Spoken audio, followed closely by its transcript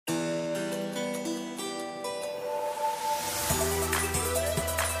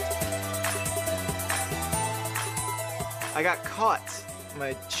I got caught.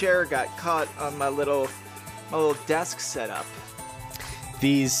 My chair got caught on my little desk setup.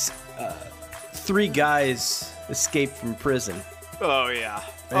 These 3 guys escaped from prison. Oh yeah.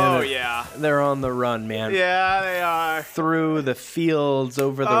 And Yeah. They're on the run, man. Yeah, they are. Through the fields,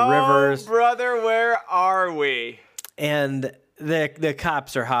 over the rivers. Brother, where are we? And the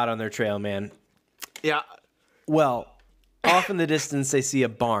cops are hot on their trail, man. Yeah. Well, off in the distance, they see a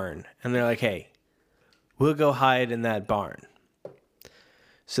barn, and they're like, hey, we'll go hide in that barn.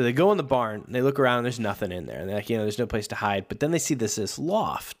 So they go in the barn, and they look around, and there's nothing in there. And they're like, there's no place to hide. But then they see this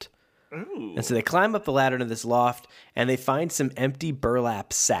loft. Ooh. And so they climb up the ladder to this loft, and they find some empty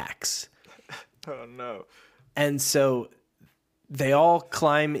burlap sacks. Oh, no. And so they all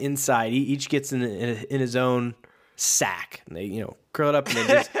climb inside. Each gets in his own sack. And they, curl it up, and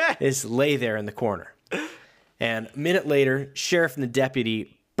they just lay there in the corner. And a minute later, sheriff and the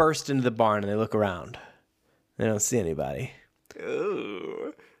deputy burst into the barn, and they look around. They don't see anybody.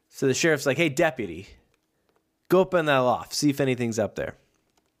 Ooh. So the sheriff's like, hey, deputy, go up in that loft, see if anything's up there.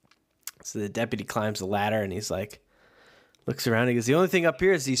 So the deputy climbs the ladder, and he's like, looks around, and he goes, the only thing up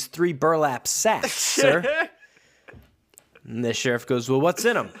here is these 3 burlap sacks, sir. And the sheriff goes, well, what's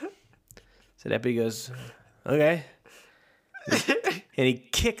in them? So the deputy goes, okay. And he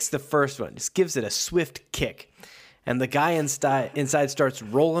kicks the first one, just gives it a swift kick. And the guy inside starts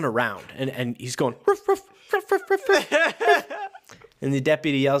rolling around, and he's going, ruff, ruff, ruff, ruff, ruff, ruff. And the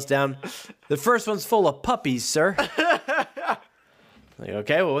deputy yells down, the first one's full of puppies, sir. Like,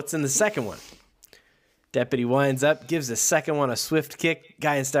 okay, well, what's in the second one? Deputy winds up, gives the second one a swift kick.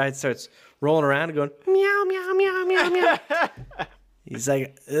 Guy inside starts rolling around and going, meow, meow, meow, meow, meow. He's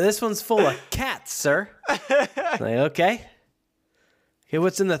like, this one's full of cats, sir. Like, okay. Okay,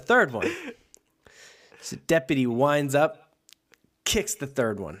 what's in the third one? So deputy winds up, kicks the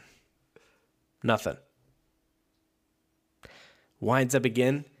third one. Nothing. Winds up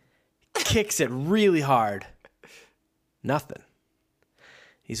again, kicks it really hard. Nothing.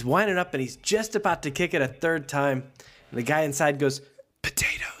 He's winding up, and he's just about to kick it a third time. And the guy inside goes,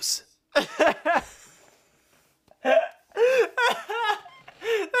 potatoes. That's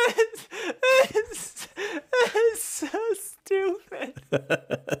so stupid.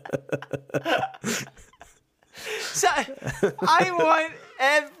 So, I want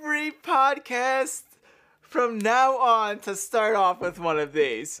every podcast from now on to start off with one of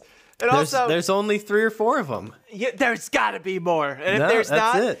these. And There's only 3 or 4 of them. Yeah, there's got to be more. And No, if there's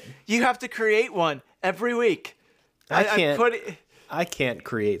that's not, it. you have to create one every week. I can't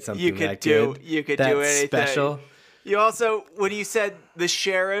create something You could that do. good. You could that's do anything. special. You also, when you said the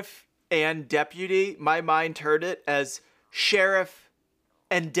sheriff and deputy, my mind heard it as sheriff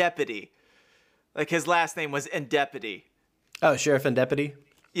and deputy. Like his last name was Indepity. Oh, sheriff and deputy?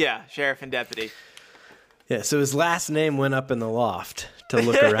 Yeah, sheriff and deputy. Yeah, so his last name went up in the loft to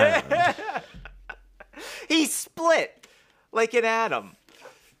look around. He split like an atom.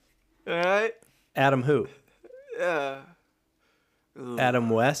 All right? Adam who? Adam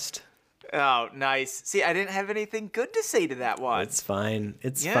West? Oh, nice. See, I didn't have anything good to say to that one. It's fine.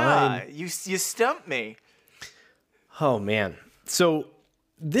 It's yeah, fine. you stumped me. Oh, man. So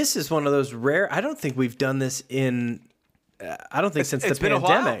this is one of those rare... I don't think we've done this in... I don't think since the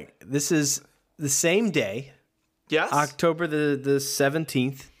pandemic. This is the same day. Yes. October the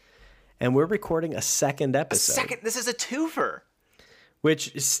 17th. And we're recording a second episode. This is a twofer.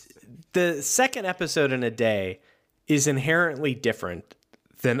 Which is, the second episode in a day is inherently different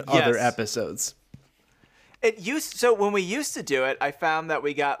than other episodes. So when we used to do it, I found that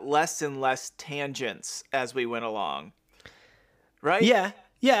we got less and less tangents as we went along. Right? Yeah.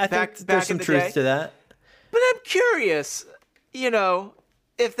 Yeah, I think there's some truth to that. But I'm curious,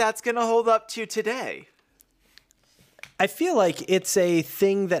 if that's going to hold up to today. I feel like it's a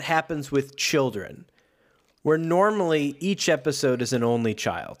thing that happens with children, where normally each episode is an only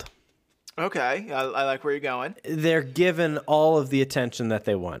child. Okay, I like where you're going. They're given all of the attention that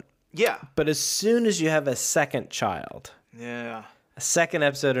they want. Yeah. But as soon as you have a second child, a second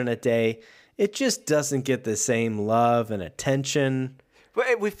episode in a day, it just doesn't get the same love and attention.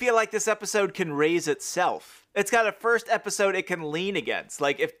 But we feel like this episode can raise itself. It's got a first episode it can lean against.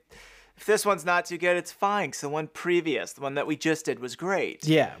 Like, if this one's not too good, it's fine. Because the one previous, the one that we just did, was great.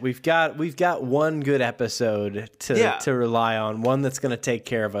 Yeah, we've got one good episode to rely on, one that's going to take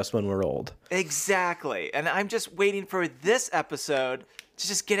care of us when we're old. Exactly. And I'm just waiting for this episode to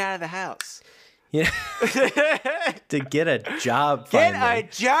just get out of the house. Yeah. To get a job finally.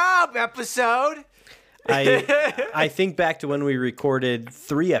 Get a job episode! I think back to when we recorded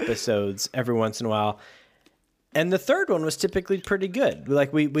 3 episodes every once in a while. And the third one was typically pretty good.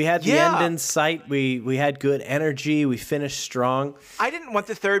 Like we had the end in sight. We had good energy. We finished strong. I didn't want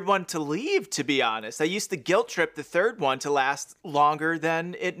the third one to leave, to be honest. I used to guilt trip the third one to last longer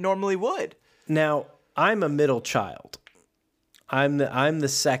than it normally would. Now, I'm a middle child. I'm the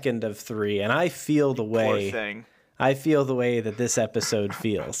second of three, and I feel the way. Poor thing. I feel the way that this episode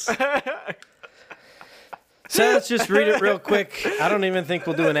feels. So let's just read it real quick. I don't even think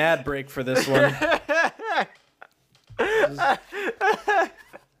we'll do an ad break for this one.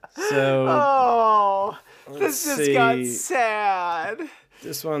 So, this just got sad.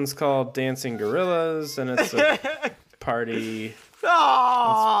 This one's called Dancing Gorillas, and it's a party.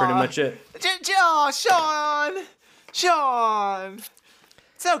 Oh, That's pretty much it. Sean.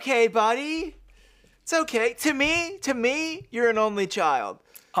 It's okay, buddy. It's okay. To me, you're an only child.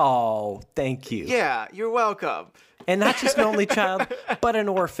 Oh, thank you. Yeah, you're welcome. And not just an only child, but an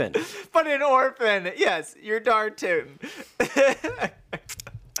orphan. But an orphan. Yes, you're darn tootin'.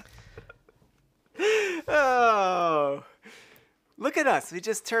 Oh. Look at us. We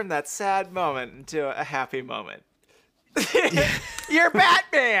just turned that sad moment into a happy moment. You're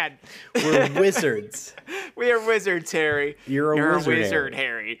Batman. We're wizards. We are wizards, Harry. You're a wizard,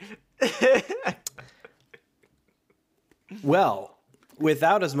 Harry. Well,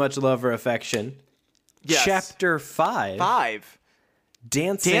 without as much love or affection, Yes. Chapter 5. 5.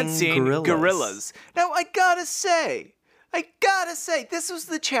 Dancing Gorillas. Now, I gotta say, this was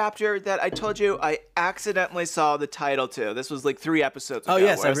the chapter that I told you I accidentally saw the title to. This was like 3 episodes ago. Oh,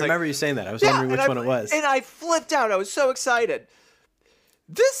 yes, where I was remember you saying that. I was wondering which one it was. And I flipped out. I was so excited.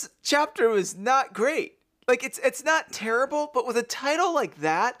 This chapter was not great. Like, it's not terrible, but with a title like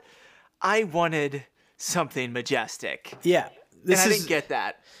that, I wanted something majestic. Yeah. And I didn't get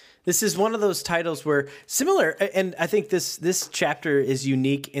that. This is one of those titles where similar, and I think this chapter is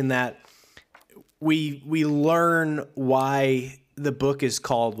unique in that we learn why the book is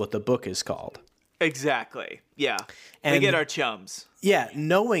called what the book is called. Exactly. Yeah. And we get our chums. Yeah,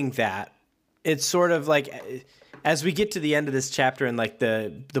 knowing that, it's sort of like as we get to the end of this chapter and like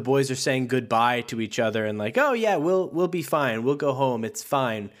the boys are saying goodbye to each other and like, oh yeah, we'll be fine. We'll go home. It's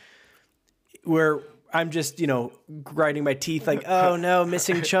fine. I'm just, grinding my teeth like, oh no,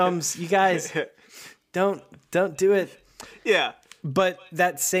 missing chums. You guys, don't do it. Yeah. But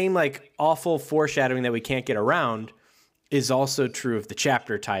that same like awful foreshadowing that we can't get around is also true of the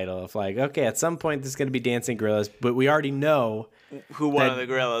chapter title of like, okay, at some point there's going to be dancing gorillas, but we already know who one of the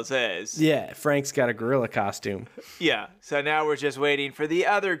gorillas is. Yeah, Frank's got a gorilla costume. Yeah. So now we're just waiting for the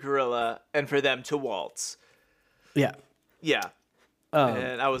other gorilla and for them to waltz. Yeah.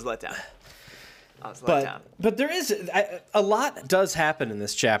 And I was let down. But there is a lot does happen in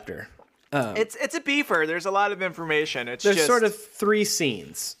this chapter. It's a beefer. There's a lot of information. There's just sort of 3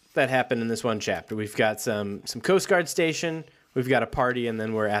 scenes that happen in this one chapter. We've got some Coast Guard station, we've got a party, and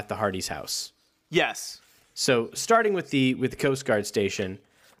then we're at the Hardy's house. Yes. So starting with the Coast Guard station,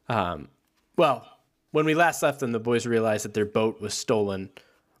 well, when we last left them, the boys realized that their boat was stolen,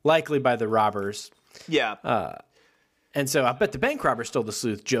 likely by the robbers. Yeah. And so I bet the bank robbers stole the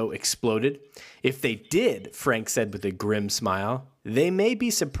sleuth. Joe exploded. If they did, Frank said with a grim smile, they may be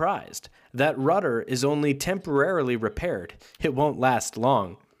surprised. That rudder is only temporarily repaired. It won't last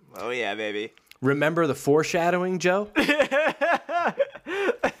long. Oh, yeah, baby. Remember the foreshadowing, Joe?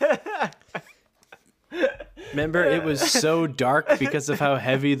 Remember it was so dark because of how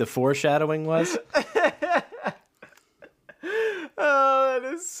heavy the foreshadowing was? Oh,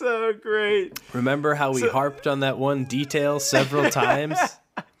 that is so great. Remember how we harped on that one detail several times?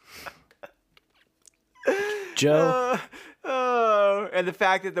 Joe? And the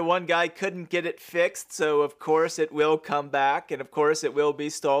fact that the one guy couldn't get it fixed, so of course it will come back, and of course it will be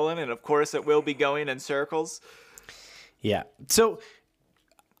stolen, and of course it will be going in circles. Yeah. So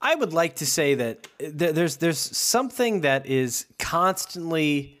I would like to say that there's something that is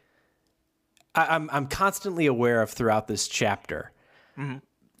constantly... I'm constantly aware of throughout this chapter,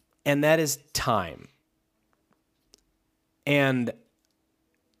 and that is time. And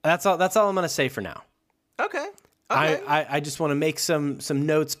that's all I'm going to say for now. Okay. I just want to make some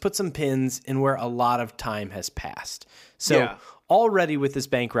notes, put some pins in where a lot of time has passed. So already with this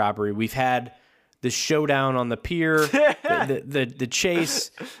bank robbery, we've had the showdown on the pier, the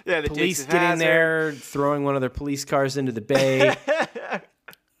chase, the police getting there, throwing one of their police cars into the bay.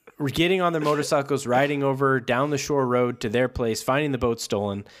 We're getting on their motorcycles, riding over down the shore road to their place, finding the boat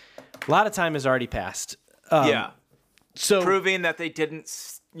stolen. A lot of time has already passed. So proving that they didn't,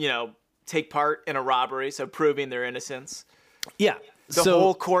 take part in a robbery, so proving their innocence. Yeah. The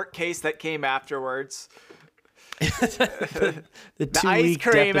whole court case that came afterwards. The The 2 ice week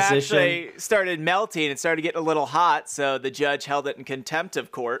cream deposition. actually started melting and started getting a little hot, so the judge held it in contempt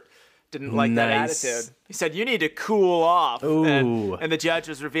of court. Didn't like that Nice. attitude. He said, "You need to cool off." Ooh. And the judge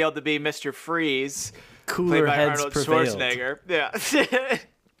was revealed to be Mr. Freeze, Cooler played by heads Arnold prevailed. Schwarzenegger.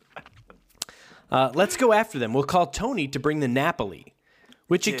 Yeah. Let's go after them. We'll call Tony to bring the Napoli.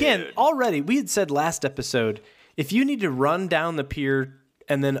 Which, again, Dude. already, we had said last episode, if you need to run down the pier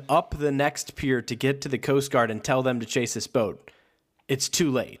and then up the next pier to get to the Coast Guard and tell them to chase this boat, it's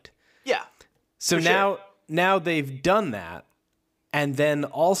too late. Yeah. So For sure. now they've done that. And then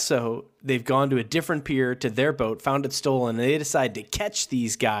also they've gone to a different pier to their boat, found it stolen, and they decide to catch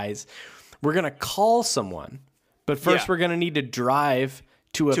these guys. We're going to call someone, but first Yeah. we're going to need to drive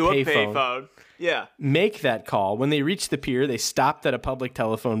to a To a payphone. payphone. Yeah. Make that call. When they reached the pier, they stopped at a public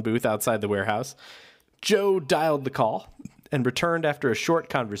telephone booth outside the warehouse. Joe dialed the call and returned after a short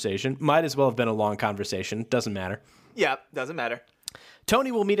conversation. Might as well have been a long conversation. Doesn't matter. Yeah. Doesn't matter.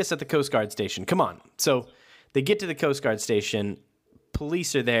 Tony will meet us at the Coast Guard station. Come on. So they get to the Coast Guard station.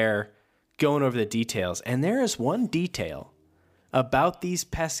 Police are there going over the details. And there is one detail about these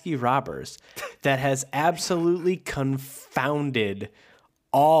pesky robbers that has absolutely confounded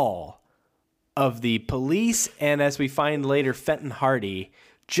all of the police, and as we find later, Fenton Hardy,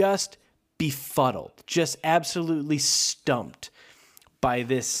 just befuddled, just absolutely stumped by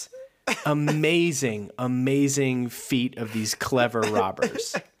this amazing, amazing feat of these clever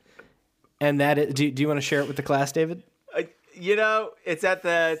robbers. And that is, do you want to share it with the class, David? It's at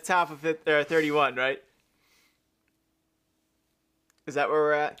the top of 31, right? Is that where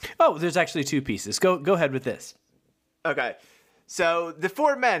we're at? Oh, there's actually 2 pieces. Go ahead with this. Okay. So the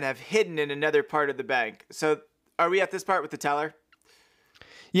 4 men have hidden in another part of the bank. So are we at this part with the teller?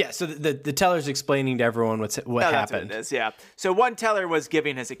 Yeah, so the teller's explaining to everyone what Oh, that's happened. what it is, yeah. So one teller was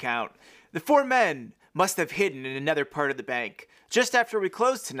giving his account. The 4 men must have hidden in another part of the bank. Just after we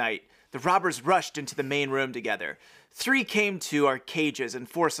closed tonight, the robbers rushed into the main room together. 3 came to our cages and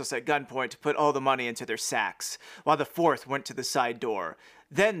forced us at gunpoint to put all the money into their sacks, while the 4th went to the side door.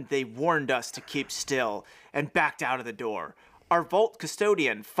 Then they warned us to keep still and backed out of the door. Our vault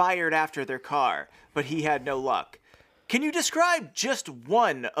custodian fired after their car, but he had no luck. Can you describe just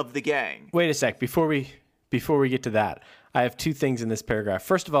one of the gang? Wait a sec. Before we get to that, I have 2 things in this paragraph.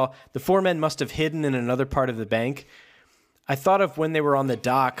 First of all, the 4 men must have hidden in another part of the bank. I thought of when they were on the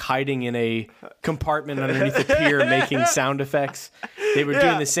dock hiding in a compartment underneath the pier making sound effects. They were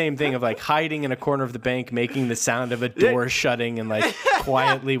doing the same thing of like hiding in a corner of the bank, making the sound of a door shutting and like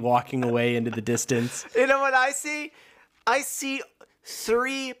quietly walking away into the distance. You know what I see? I see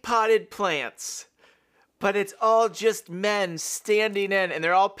 3 potted plants, but it's all just men standing in, and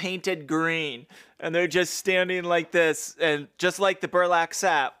they're all painted green, and they're just standing like this, and just like the burlap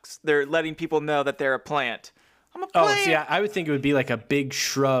sacks, they're letting people know that they're a plant. I'm a Oh, plant. see, I would think it would be like a big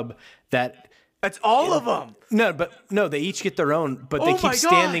shrub that... It's all of them. No, they each get their own, but they Oh my keep God.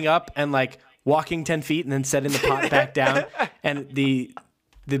 standing up and like walking 10 feet and then setting the pot back down. And the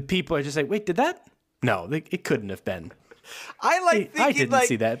people are just like, wait, did that? No, it couldn't have been. I like thinking I didn't like,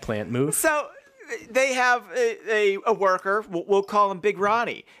 see that plant move. So they have a worker, we'll call him Big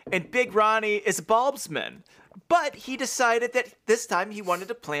Ronnie, and Big Ronnie is a bulbsman. But he decided that this time he wanted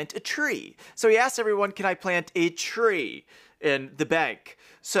to plant a tree. So he asked everyone, can I plant a tree in the bank?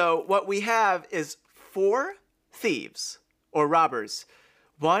 So what we have is 4 thieves or robbers.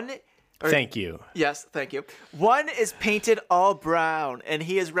 Thank you. Yes, thank you. One is painted all brown, and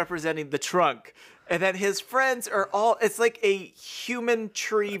he is representing the trunk. And then his friends are all, it's like a human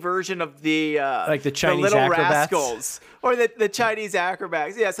tree version of the... Like the Chinese Little acrobats? Rascals. Or the Chinese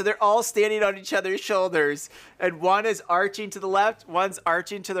acrobats. Yeah, so they're all standing on each other's shoulders. And one is arching to the left, one's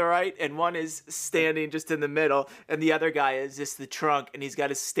arching to the right, and one is standing just in the middle. And the other guy is just the trunk, and he's got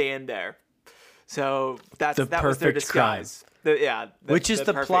to stand there. So that was their perfect disguise. Which is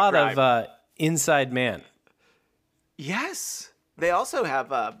the perfect plot crime. of Inside Man. Yes. They also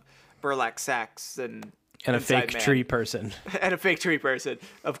have burlap sacks and And a Inside fake Man. tree person. And a fake tree person.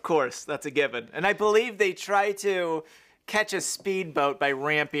 Of course, that's a given. And I believe they try to catch a speedboat by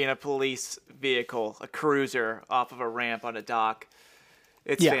ramping a police vehicle, a cruiser, off of a ramp on a dock.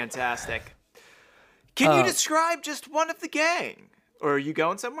 It's Yeah. fantastic. Can you describe just one of the gang? Or are you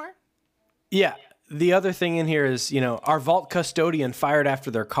going somewhere? Yeah. The other thing in here is, our vault custodian fired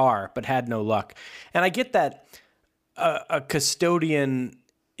after their car, but had no luck. And I get that a custodian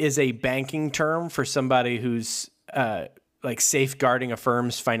is a banking term for somebody who's like safeguarding a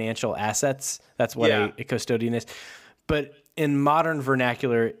firm's financial assets. That's what a custodian is. But in modern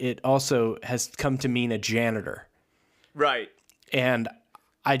vernacular, it also has come to mean a janitor. Right. And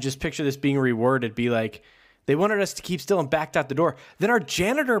I just picture this being reworded, be like, They wanted us to keep still and backed out the door. Then our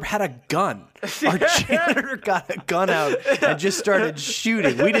janitor had a gun. Our janitor got a gun out and just started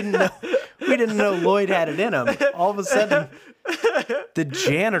shooting. We didn't know Lloyd had it in him. All of a sudden, the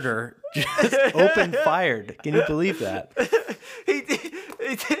janitor just opened fired. Can you believe that?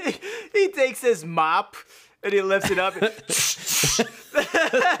 He takes his mop and he lifts it up.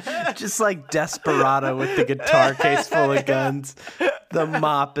 Just like Desperado with the guitar case full of guns. The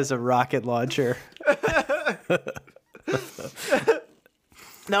mop is a rocket launcher.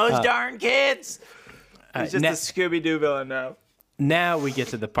 Those darn kids. He's just ne- a Scooby-Doo villain now. Now we get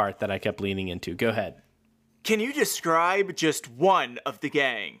to the part that I kept leaning into. Go ahead. Can you describe just one of the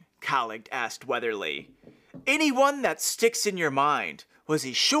gang? Collick asked Weatherly. Anyone that sticks in your mind. Was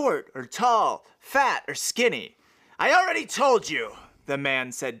he short or tall, fat or skinny? I already told you, the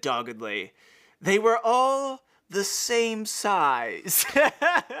man said doggedly. They were all the same size.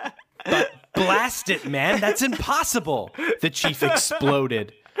 But blast it, man. That's impossible. The chief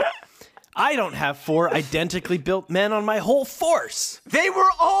exploded. I don't have 4 identically built men on my whole force. They were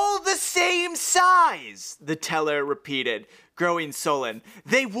all the same size, the teller repeated, growing sullen.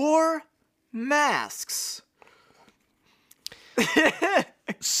 They wore masks.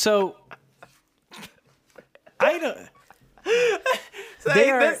 So, I don't... They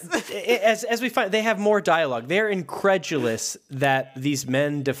are, as we find, they have more dialogue. They're incredulous that these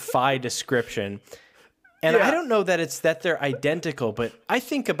men defy description. And I don't know that it's that they're identical, but I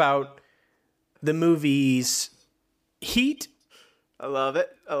think about the movies Heat I love it.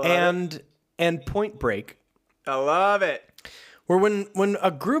 and Point Break. I love it. Where when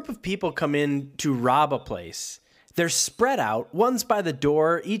a group of people come in to rob a place, they're spread out. One's by the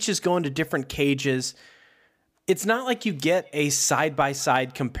door. Each is going to different cages. It's not like you get a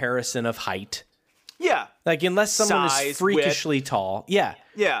side-by-side comparison of height. Yeah. Like, unless someone Size, is freakishly tall. Yeah.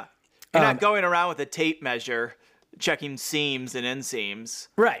 Yeah. You're not going around with a tape measure, checking seams and inseams.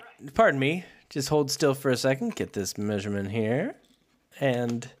 Right. Pardon me. Just hold still for a second. Get this measurement here.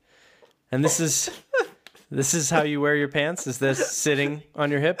 And this is how you wear your pants? Is this sitting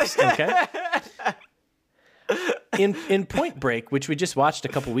on your hips? Okay. In Point Break, which we just watched a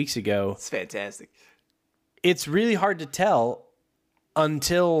couple weeks ago, It's fantastic. it's really hard to tell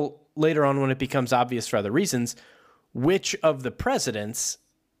until later on when it becomes obvious for other reasons which of the presidents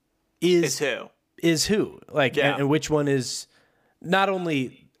It's who? is who. Like, Yeah. and which one is not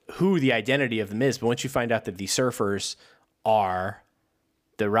only who the identity of them is, but once you find out that the surfers are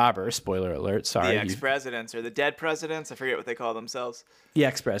the robbers, spoiler alert, sorry. The ex-presidents or the dead presidents. I forget what they call themselves. The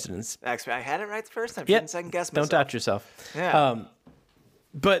ex-presidents. I had it right the first time. Yep. Didn't second guess Don't myself. doubt yourself. Yeah.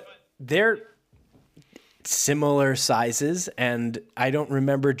 But they're similar sizes, and I don't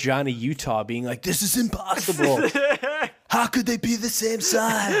remember Johnny Utah being like, this is impossible. How could they be the same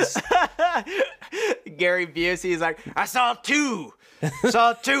size? Gary Busey is like, I saw 2.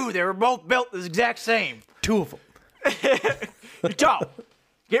 Saw 2. They were both built the exact same. 2 of them. You're tall.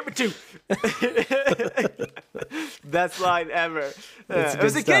 Give me 2. Best line ever. That's It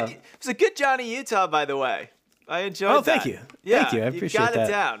was good a stuff. good. It was a good Johnny Utah, by the way. I enjoyed that. Oh, thank you. Yeah, Thank you. I appreciate got that.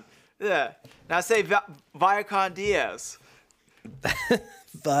 it down. Yeah. Now say Viacom Diaz.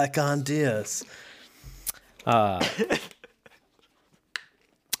 Vicon Diaz.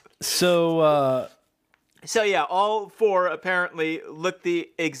 So yeah, all 4 apparently look the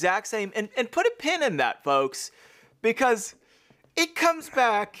exact same. And put a pin in that, folks, because it comes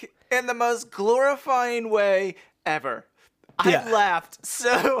back in the most glorifying way ever. Yeah. I laughed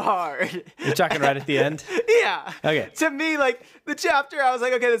so hard. you're talking right at the end? Yeah. Okay. To me, like, the chapter, I was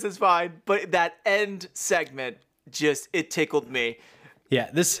like, okay, this is fine. But that end segment it tickled me.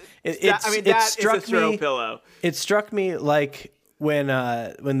 Yeah, it That struck is a throw me. pillow. It struck me like when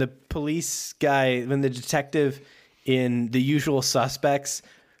the police guy, when the detective in The Usual Suspects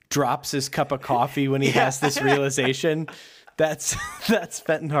drops his cup of coffee when he has this realization. That's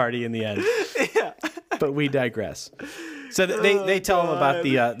Fenton Hardy in the end. Yeah. But we digress. So they tell him about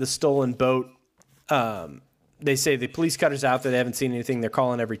the stolen boat. They say the police cutter's out there. They haven't seen anything. They're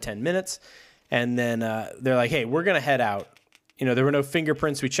calling every 10 minutes. And then they're like, hey, we're going to head out. You know, there were no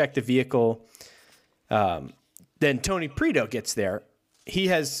fingerprints. We checked the vehicle. Then Tony Prito gets there. He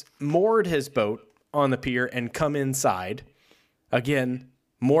has moored his boat on the pier and come inside. Again,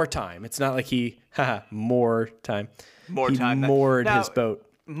 more time. It's not like more time. He moored his boat.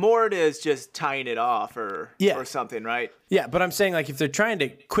 Moored is just tying it off or something, right? Yeah, but I'm saying, like, if they're trying to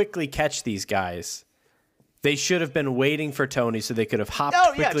quickly catch these guys, they should have been waiting for Tony so they could have hopped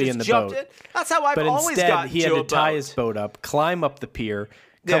quickly in the boat. That's how I've But always instead, gotten he had to tie his boat up, climb up the pier,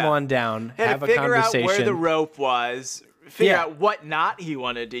 come on down, Had have to a figure conversation. out where the rope was, figure Yeah. out what knot he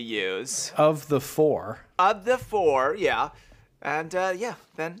wanted to use. Of the four, Of the 4, yeah. And,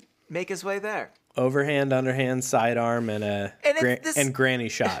 then make his way there. overhand, underhand, sidearm, and And granny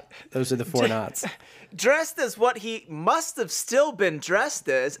shot. Those are the 4 knots. Dressed as what he must have still been dressed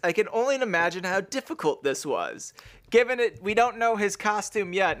as, I can only imagine how difficult this was. Given it, we don't know his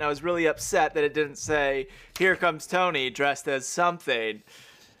costume yet, and I was really upset that it didn't say, "Here comes Tony dressed as something."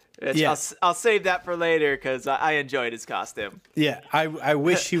 I'll save that for later because I enjoyed his costume. Yeah, I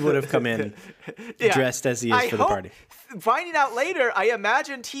wish he would have come in dressed as he is for the party. Finding out later, I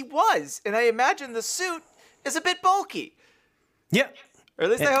imagined he was, and I imagined the suit is a bit bulky. Yeah. Or at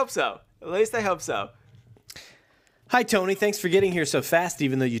least I hope so. At least I hope so. Hi, Tony. Thanks for getting here so fast,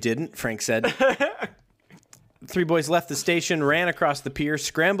 even though you didn't, Frank said. 3 boys left the station, ran across the pier,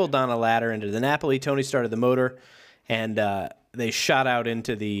 scrambled down a ladder into the Napoli. Tony started the motor, and they shot out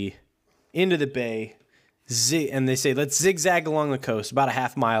into the bay. And they say, let's zigzag along the coast, about a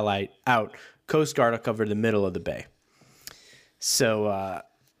half mile out. Coast Guard will cover the middle of the bay. So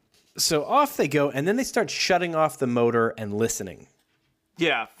off they go, and then they start shutting off the motor and listening.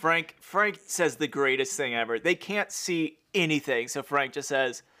 Yeah, Frank says the greatest thing ever. They can't see anything, so Frank just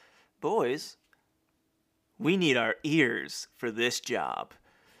says, "Boys, we need our ears for this job."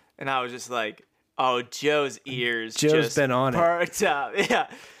 And I was just like, oh, Joe's ears. Joe's just been on perked up. Yeah,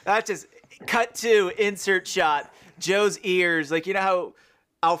 that just cut to insert shot. Joe's ears, like, you know how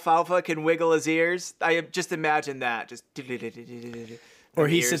Alfalfa can wiggle his ears? I just imagine that. Just Or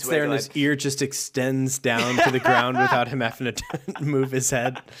he sits there and his ear just extends down to the ground without him having to move his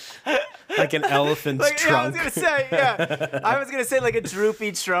head. Like an elephant's trunk. I was gonna say like a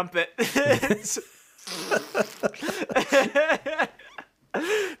droopy trumpet.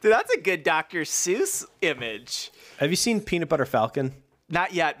 Dude, that's a good Dr. Seuss image. Have you seen Peanut Butter Falcon?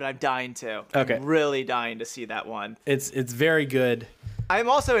 Not yet, but I'm dying to. Okay. I'm really dying to see that one. It's very good. I'm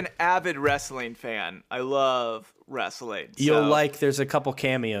also an avid wrestling fan. I love wrestling. You'll like, there's a couple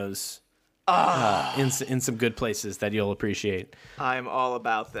cameos in some good places that you'll appreciate. I'm all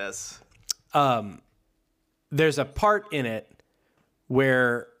about this. There's a part in it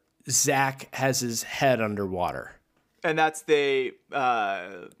where Zach has his head underwater. And that's the,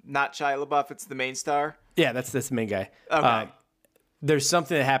 not Shia LaBeouf, it's the main star? Yeah, that's the main guy. Okay. There's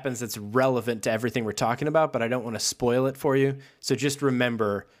something that happens that's relevant to everything we're talking about, but I don't want to spoil it for you. So just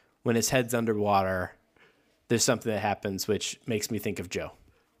remember, when his head's underwater, there's something that happens which makes me think of Joe.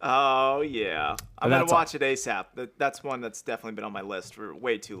 Oh, yeah. I'm going to watch it. it ASAP. That's one that's definitely been on my list for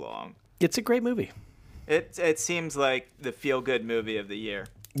way too long. It's a great movie. It seems like the feel-good movie of the year.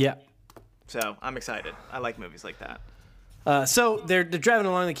 Yeah. So I'm excited. I like movies like that. So they're driving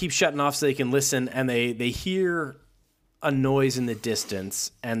along. They keep shutting off so they can listen, and they hear a noise in the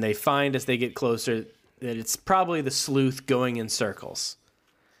distance, and they find as they get closer that it's probably the sleuth going in circles.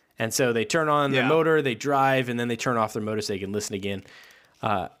 And so they turn on their motor, they drive, and then they turn off their motor so they can listen again.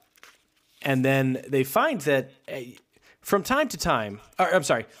 And then they find that from time to time,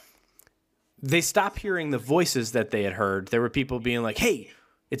 they stop hearing the voices that they had heard. There were people being like, "Hey,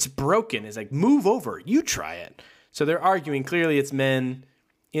 it's broken." It's like, "Move over, you try it." So they're arguing. Clearly it's men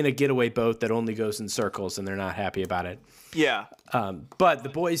in a getaway boat that only goes in circles, and they're not happy about it. Yeah. But the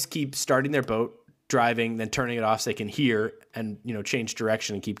boys keep starting their boat, driving, then turning it off so they can hear and, change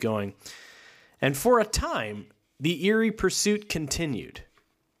direction and keep going. And for a time, the eerie pursuit continued.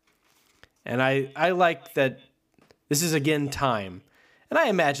 And I like that this is, again, time. And I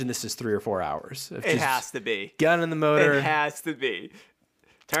imagine this is 3 or 4 hours. It has to be. Gun in the motor. It has to be.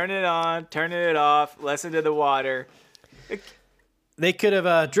 Turn it on, turn it off, listen to the water. They could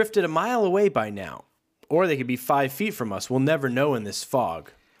have drifted a mile away by now. Or they could be 5 feet from us. We'll never know in this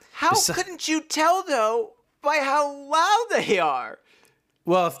fog. How couldn't you tell, though, by how loud they are?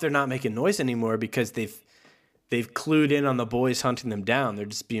 Well, if they're not making noise anymore because they've clued in on the boys hunting them down. They're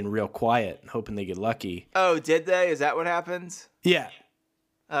just being real quiet, hoping they get lucky. Oh, did they? Is that what happens? Yeah.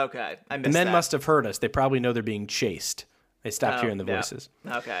 Okay, I missed The men that. must have heard us. They probably know they're being chased. They stopped hearing the voices.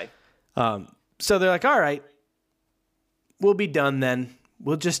 Okay. So they're like, all right, we'll be done then.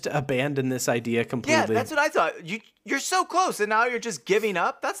 We'll just abandon this idea completely. Yeah, that's what I thought. You're so close, and now you're just giving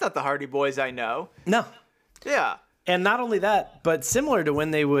up? That's not the Hardy Boys I know. No. Yeah. And not only that, but similar to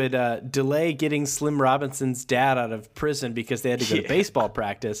when they would delay getting Slim Robinson's dad out of prison because they had to go to baseball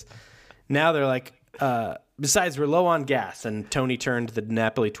practice, now they're like, besides, we're low on gas. And Tony turned the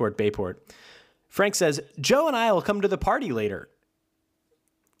Napoli toward Bayport. Frank says, Joe and I will come to the party later.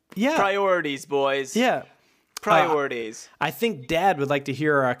 Yeah. Priorities, boys. Yeah. Priorities. I think Dad would like to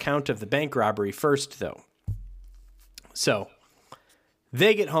hear our account of the bank robbery first, though. So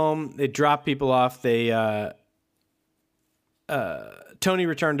they get home. They drop people off. They Tony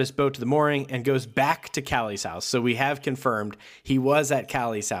returned his boat to the mooring and goes back to Callie's house. So we have confirmed he was at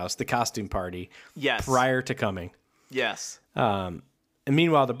Callie's house, the costume party, Yes. prior to coming. Yes. And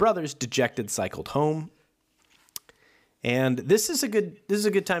meanwhile, the brothers, dejected, cycled home. And this is a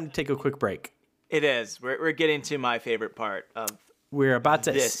good time to take a quick break. It is. We're getting to my favorite part of We're about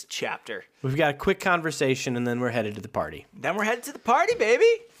to. this chapter. We've got a quick conversation, and then we're headed to the party. Then we're headed to the party, baby.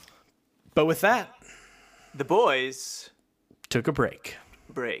 But with that, The boys took a break.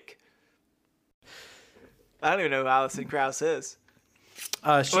 break. I don't even know who Alison Krauss is.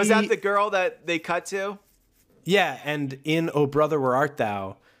 She, Was that the girl that they cut to? Yeah, and in "Oh Brother, Where Art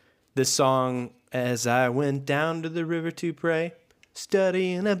Thou," the song "As I Went Down to the River to Pray,"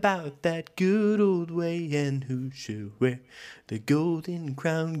 studying about that good old way, and who should wear the golden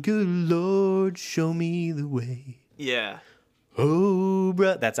crown? Good Lord, show me the way. Yeah. Oh,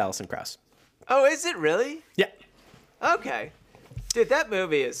 brother, that's Alison Krauss. Oh, is it really? Yeah, Okay. Dude, that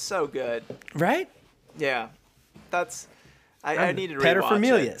movie is so good. right. Yeah. That's... I need to rewatch it.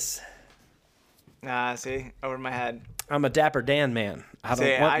 Paterfamilias. See? Over my head. I'm a Dapper Dan man. I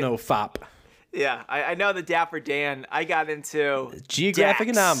don't want no fop. Yeah, I know the Dapper Dan. I got into... Geographic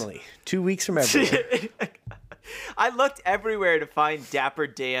Dax. anomaly. 2 weeks from everywhere. I looked everywhere to find Dapper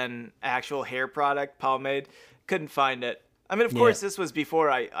Dan actual hair product, pomade. Couldn't find it. I mean, of course, this was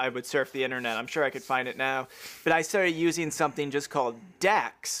before I would surf the internet. I'm sure I could find it now. But I started using something just called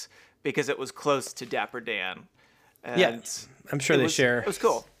Dax because it was close to Dapper Dan. And Yeah, I'm sure they share. It was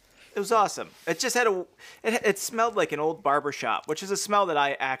cool. It was awesome. It just had it smelled like an old barber shop, which is a smell that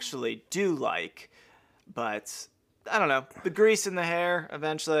I actually do like. But I don't know. The grease in the hair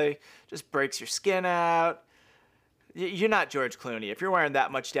eventually just breaks your skin out. You're not George Clooney. If you're wearing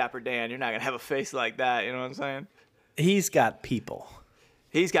that much Dapper Dan, you're not going to have a face like that. You know what I'm saying? He's got people.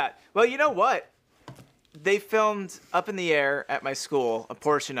 He's got... Well, you know what? They filmed Up in the Air at my school, a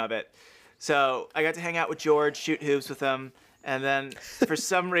portion of it. So I got to hang out with George, shoot hoops with him. And then for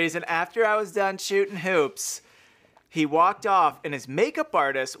some reason, after I was done shooting hoops, he walked off and his makeup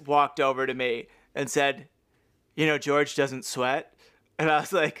artist walked over to me and said, "You know, George doesn't sweat." And I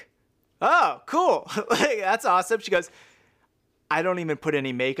was like, "Oh, cool. Like, that's awesome." She goes, "I don't even put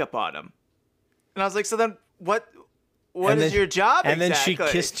any makeup on him." And I was like, "So then what is your job And exactly?" then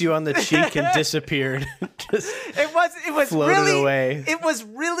she kissed you on the cheek and disappeared. Just It was floated really away. It was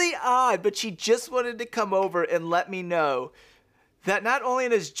really odd, but she just wanted to come over and let me know that not only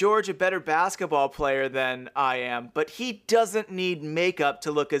is George a better basketball player than I am, but he doesn't need makeup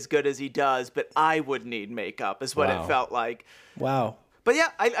to look as good as he does, but I would need makeup, is what Wow. it felt like. wow. But yeah,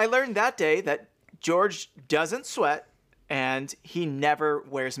 I learned that day that George doesn't sweat and he never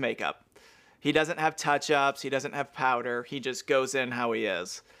wears makeup. He doesn't have touch-ups. He doesn't have powder. He just goes in how he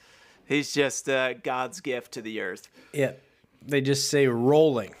is. He's just God's gift to the earth. Yeah. They just say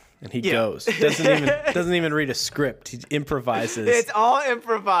rolling and he Yeah. goes. Doesn't even read a script. He improvises. It's all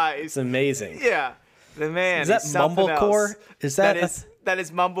improvised. It's amazing. Yeah. The man. Is that he's something mumblecore? else. Is that that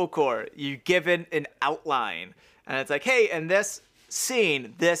is mumblecore. You given an outline, and it's like, hey, in this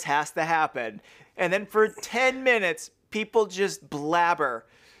scene, this has to happen, and then for 10 minutes, people just blabber.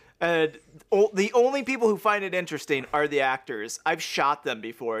 And the only people who find it interesting are the actors. I've shot them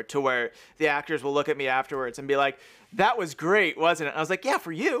before to where the actors will look at me afterwards and be like, "That was great, wasn't it?" I was like, "Yeah,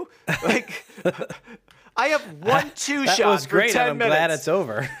 for you." Like, I have one two that shot was great, for 10 and I'm minutes. glad it's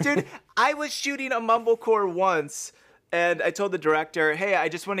over. Dude, I was shooting a mumblecore once, and I told the director, "Hey, I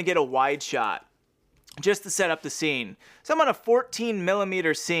just want to get a wide shot just to set up the scene." So I'm on a 14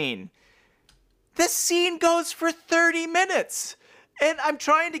 millimeter scene. This scene goes for 30 minutes. And I'm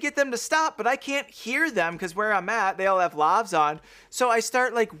trying to get them to stop, but I can't hear them because where I'm at, they all have lavs on. So I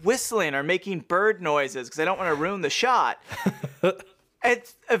start like whistling or making bird noises because I don't want to ruin the shot. And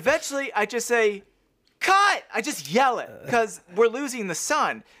eventually I just say, "Cut!" I just yell it because we're losing the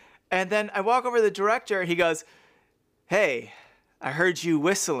sun. And then I walk over to the director. He goes, "Hey, I heard you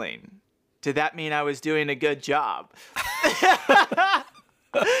whistling. Did that mean I was doing a good job?"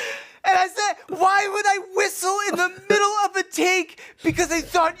 And I said, "Why would I whistle in the middle of a take? Because I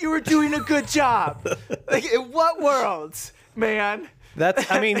thought you were doing a good job." Like, in what world, man? That's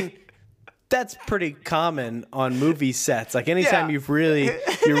pretty common on movie sets. Like anytime Yeah.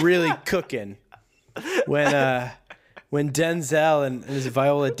 you're really cooking. When Denzel and his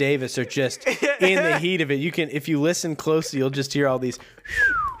Viola Davis are just in the heat of it, if you listen closely, you'll just hear all these.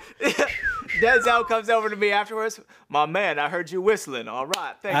 Denzel comes over to me afterwards. "My man, I heard you whistling. All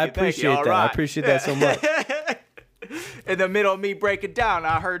right, thank you. I Thank you. appreciate All that. right." I appreciate that so much. In the middle of me breaking down,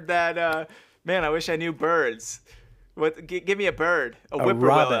 I heard that. Man, I wish I knew birds. What? Give me a bird. A whippoorwillow.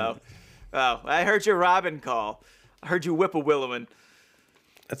 robin. Oh, I heard your robin call. I heard you whip-a-willowing.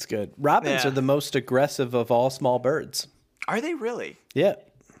 That's good. Robins Yeah. are the most aggressive of all small birds. Are they really? Yeah.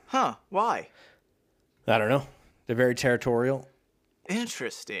 Huh, why? I don't know. They're very territorial.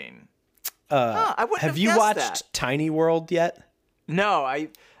 Interesting. I wouldn't Have you guessed watched that. Tiny World yet? No,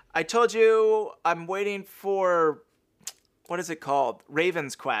 I told you I'm waiting for, what is it called?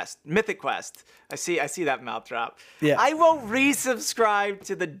 Raven's Quest, Mythic Quest. I see that mouth drop. Yeah. I will resubscribe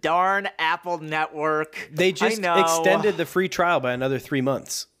to the darn Apple Network. They just I know. extended the free trial by another 3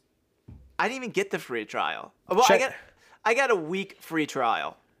 months. I didn't even get the free trial. Well, Check- I got a week free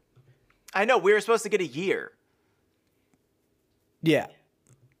trial. I know we were supposed to get a year, Yeah.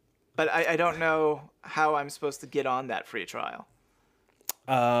 but I don't know how I'm supposed to get on that free trial.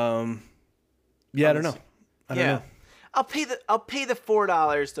 Yeah, I don't know. I don't know. I'll pay the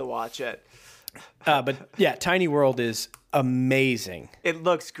 $4 to watch it. But yeah, Tiny World is amazing. It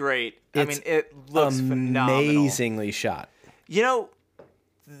looks great. It's it looks phenomenal. Amazingly shot. You know,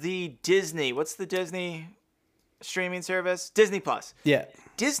 the Disney, what's the Disney streaming service? Disney Plus. Yeah.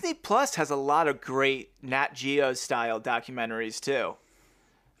 Disney Plus has a lot of great Nat Geo style documentaries too.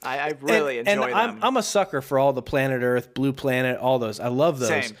 I really enjoy them. I'm a sucker for all the Planet Earth, Blue Planet, all those. I love those.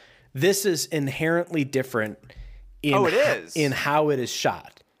 Same. This is inherently different in, Oh, it is? in how it is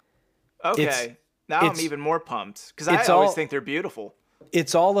shot. Okay. Now I'm it's- even more pumped because I it's always all- think they're beautiful.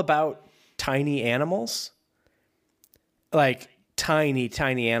 It's all about tiny animals. Like tiny,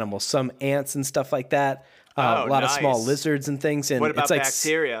 tiny animals. Some ants and stuff like that. Oh, a lot of small nice. lizards and things. And What about it's like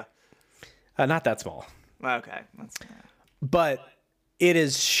bacteria? not that small. Okay. But it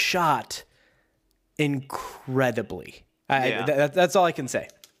is shot incredibly. Yeah. That's all I can say.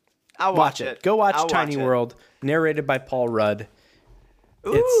 I'll Watch it. Go watch I'll Tiny watch it. World, narrated by Paul Rudd,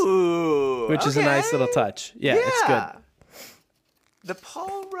 Ooh, which is a nice little touch. Yeah, it's good. The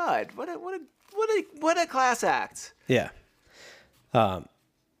Paul Rudd. What a class act. Yeah.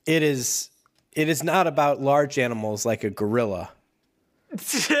 It is not about large animals like a gorilla.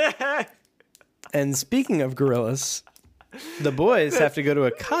 And speaking of gorillas, the boys have to go to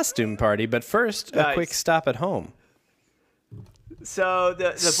a costume party, but first, a Nice. quick stop at home. So the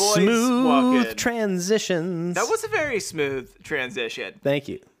boys walk Smooth in. transitions. That was a very smooth transition. Thank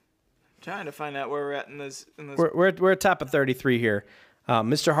you. Trying to find out where we're at in this. We're at top of 33 here.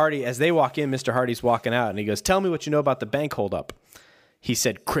 Mr. Hardy, as they walk in, Mr. Hardy's walking out, and he goes, "Tell me what you know about the bank holdup." He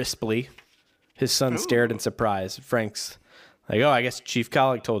said crisply. His son stared in surprise. Frank's like, "Oh, I guess Chief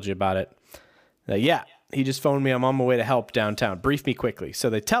Collick told you about it." Like, yeah, he just phoned me. I'm on my way to help downtown. Brief me quickly. So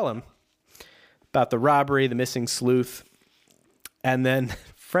they tell him about the robbery, the missing sleuth, and then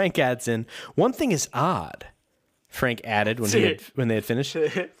Frank adds in, "One thing is odd." Frank added when they had finished.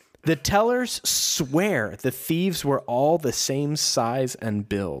 The tellers swear the thieves were all the same size and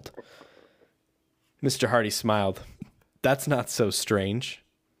build. Mr. Hardy smiled. That's not so strange.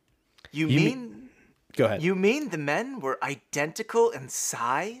 You mean Go ahead. you mean the men were identical in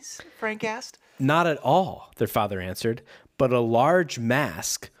size? Frank asked. Not at all, their father answered. But a large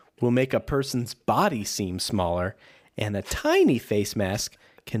mask will make a person's body seem smaller, and a tiny face mask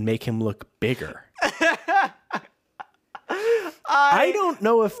can make him look bigger. I don't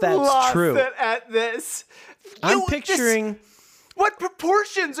know if that's Lost true. it at this. I'm picturing... What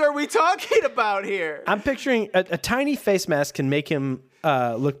proportions are we talking about here? I'm picturing a tiny face mask can make him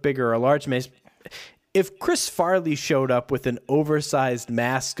look bigger, or a large mask. If Chris Farley showed up with an oversized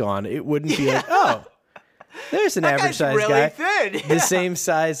mask on, it wouldn't be like, oh, there's an average sized really guy. thin. The same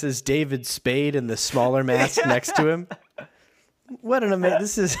size as David Spade and the smaller mask next to him. What an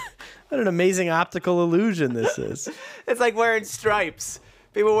amazing optical illusion this is. It's like wearing stripes.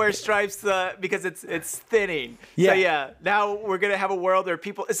 People wear stripes because it's thinning. Yeah. So yeah, now we're gonna have a world where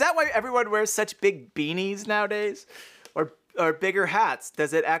people. Is that why everyone wears such big beanies nowadays, or bigger hats?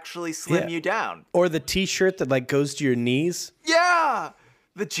 Does it actually slim Yeah. you down? Or the T-shirt that like goes to your knees. Yeah,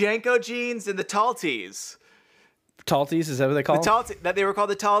 the Janko jeans and the tall tees. Tall tees, is that what they call them? That they were called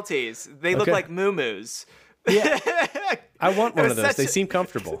the tall tees. They look Okay. like muumuus. Yeah. I want one of those. such They a- seem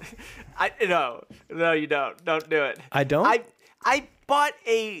comfortable. No, you don't. Don't do it. I don't? I bought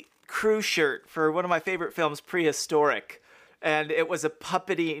a crew shirt for one of my favorite films, Prehistoric, and it was a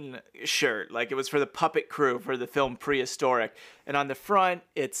puppeting shirt. Like, it was for the puppet crew for the film Prehistoric. And on the front,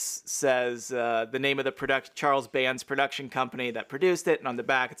 it says the name of the Charles Band's production company that produced it, and on the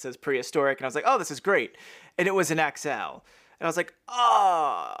back it says Prehistoric. And I was like, oh, this is great. And it was an XL. And I was like,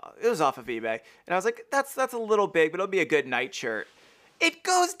 oh, it was off of eBay. And I was like, that's a little big, but it'll be a good night shirt. It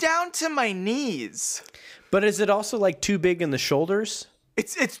goes down to my knees. But is it also like too big in the shoulders?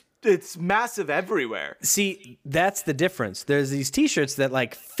 It's massive everywhere. See, that's the difference. There's these T-shirts that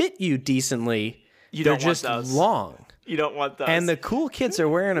like fit you decently, You They're don't want just those. long. You don't want those. And the cool kids are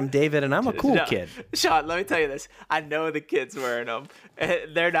wearing them, David, and I'm a cool No. kid. Sean, let me tell you this. I know the kids wearing them.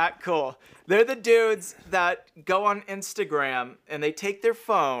 They're not cool. They're the dudes that go on Instagram and they take their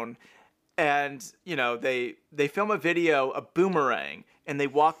phone and, they film a video, a boomerang, and they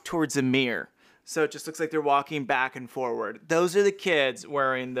walk towards a mirror. So it just looks like they're walking back and forward. Those are the kids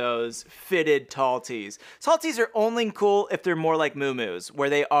wearing those fitted tall tees. Tall tees are only cool if they're more like muumuus, where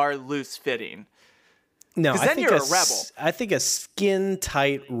they are loose fitting. No, 'Cause I then think you're a rebel. I think a skin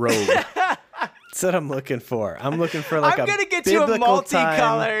tight robe. That's what I'm looking for. I'm looking for like I'm a gonna get you a biblical time,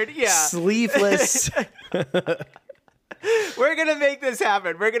 multicolored, yeah. sleeveless. We're going to make this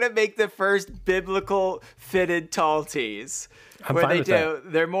happen. We're going to make the first biblical fitted tall tees. I'm where fine they with do.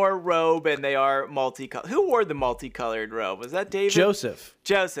 that. They're more robe and they are multicolored. Who wore the multicolored robe? Was that David? Joseph,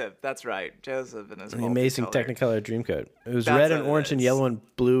 Joseph, that's right. Joseph and his the amazing multicolored. Technicolor Dreamcoat. It was That's red what and it orange and is. yellow and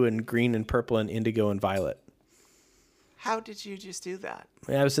blue and green and purple and indigo and violet. How did you just do that?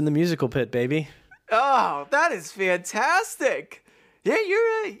 Yeah, I was in the musical pit, baby. Oh, that is fantastic. Yeah,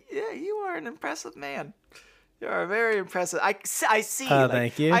 you are an impressive man. You are very impressive. I see.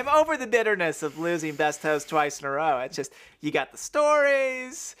 Thank you. I'm over the bitterness of losing best host twice in a row. It's just you got the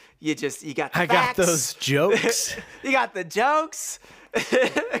stories. You got the I facts. got those jokes. You got the jokes.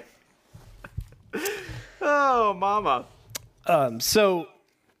 Oh, mama. So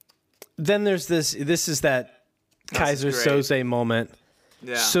then there's this. This is that Kaiser great. Soze moment.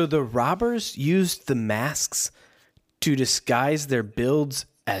 Yeah. So the robbers used the masks to disguise their builds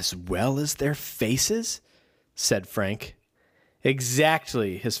as well as their faces, said Frank.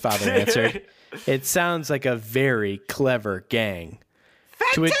 Exactly, his father answered. It sounds like a very clever gang.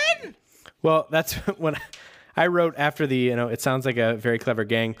 Fenton! Well, that's when I wrote after the, it sounds like a very clever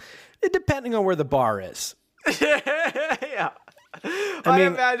gang, depending on where the bar is. Yeah. I mean,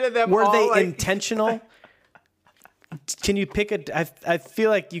 imagine them were all they like, intentional? Can you pick I feel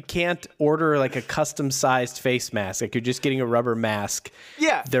like you can't order like a custom sized face mask. Like you're just getting a rubber mask.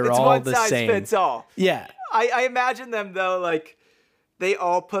 Yeah, They're it's all one the size same. fits all. Yeah. I imagine them though, like they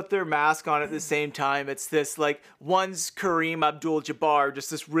all put their mask on at the same time. It's this like one's Kareem Abdul-Jabbar, just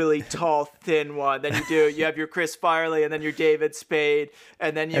this really tall, thin one. Then you have your Chris Farley, and then your David Spade,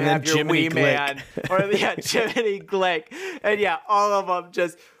 and then you have your Jiminy Wee Man, or Jiminy Glick, and all of them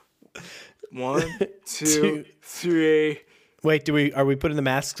just 1, 2, 3. Wait, are we putting the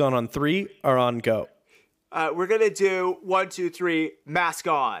masks on 3 or on go? We're gonna do 1, 2, 3, mask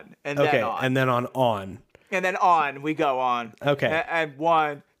on, and Okay, then on. and then on. And then on, we go on. Okay. And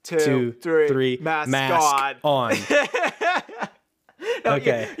 1, 2, 2, 3, 3, mask on. No,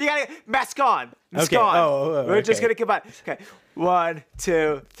 Okay. You gotta mask on. Mask Okay. on. Oh, We're just okay. gonna combine. Okay. 1,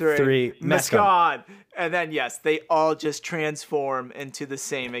 2, 3. 3, Mask mask on. And then yes, they all just transform into the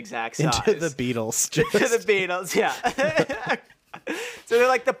same exact size. Into the Beatles. To the Beatles, yeah. So they're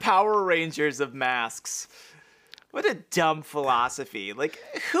like the Power Rangers of masks. What a dumb philosophy. Like,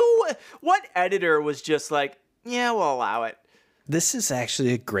 what editor was just like, yeah, we'll allow it. This is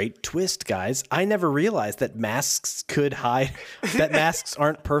actually a great twist, guys. I never realized that masks could hide, that masks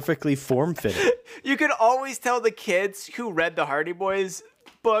aren't perfectly form-fitted. You could always tell the kids who read the Hardy Boys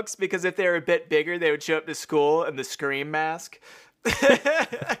books because if they were a bit bigger, they would show up to school in the Scream mask.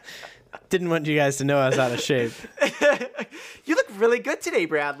 Didn't want you guys to know I was out of shape. You look really good today,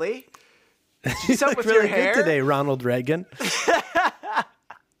 Bradley. What's up with Really your hair? good today, Ronald Reagan.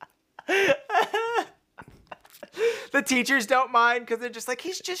 The teachers don't mind because they're just like,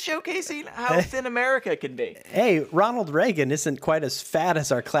 he's just showcasing how thin America can be. Hey, Ronald Reagan isn't quite as fat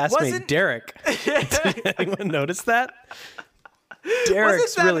as our classmate Wasn't- Derek. Did anyone notice that?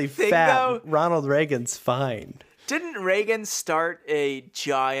 Derek's that a really thing, fat. though? Ronald Reagan's fine. Didn't Reagan start a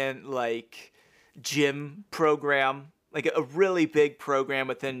giant, like, gym program? Like a really big program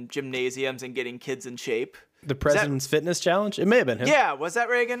within gymnasiums and getting kids in shape? The President's Fitness Challenge? It may have been him. Yeah, was that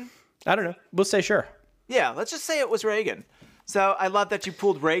Reagan? I don't know. We'll say sure. Yeah, let's just say it was Reagan. So I love that you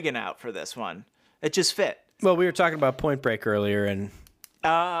pulled Reagan out for this one. It just fit. Well, we were talking about Point Break earlier, and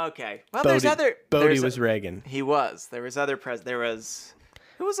Oh, okay. Well, there's other... Bodie there's- was Reagan. He was. There was other there was...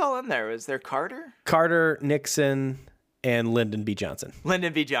 Who was all in there? Was there Carter? Carter, Nixon, and Lyndon B. Johnson.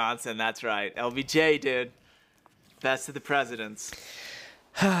 Lyndon B. Johnson, that's right. LBJ, dude. Best of the presidents.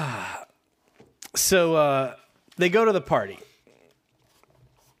 So they go to the party.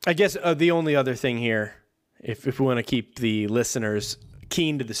 I guess the only other thing here, if we want to keep the listeners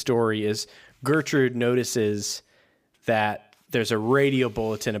keen to the story, is Gertrude notices that there's a radio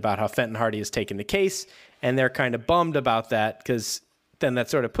bulletin about how Fenton Hardy has taken the case, and they're kind of bummed about that because then that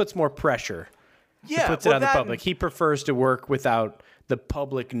sort of puts more pressure. Yeah, Puts it on the public. He prefers to work without the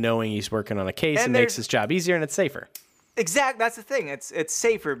public knowing he's working on a case, And and makes his job easier and it's safer. Exact. That's the thing. It's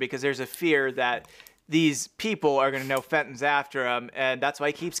safer because there's a fear that these people are going to know Fenton's after him, and that's why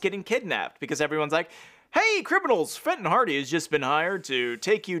he keeps getting kidnapped, because everyone's like, hey, criminals, Fenton Hardy has just been hired to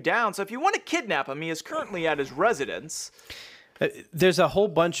take you down. So if you want to kidnap him, he is currently at his residence. There's a whole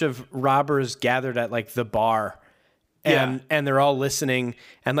bunch of robbers gathered at like the bar, and they're all listening.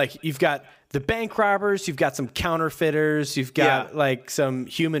 And like you've got the bank robbers, you've got some counterfeiters, you've got like some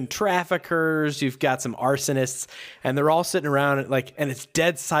human traffickers, you've got some arsonists, and they're all sitting around and it's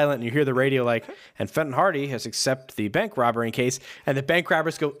dead silent. And you hear the radio like, and Fenton Hardy has accepted the bank robbery case, and the bank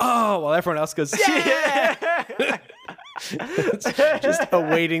robbers go, oh, while everyone else goes, yeah. Just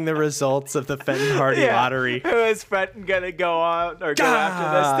awaiting the results of the Fenton Hardy lottery. Who is Fenton gonna go on or go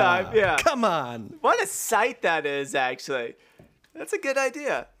after this time? Yeah. Come on. What a sight that is, actually. That's a good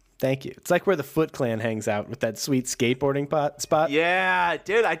idea. Thank you. It's like where the Foot Clan hangs out with that sweet skateboarding spot. Yeah,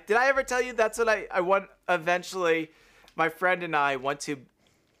 dude. Did I ever tell you that's what I want eventually? My friend and I want to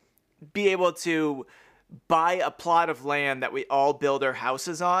be able to buy a plot of land that we all build our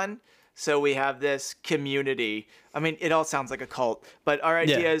houses on. So we have this community. I mean, it all sounds like a cult, but our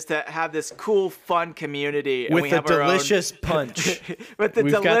idea is to have this cool, fun community. And with we the have delicious our own... punch. With the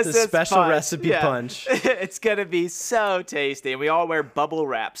We've delicious got the special punch. recipe punch. It's going to be so tasty. And we all wear bubble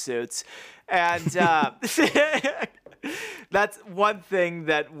wrap suits. And that's one thing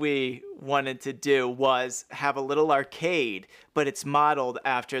that we wanted to do was have a little arcade, but it's modeled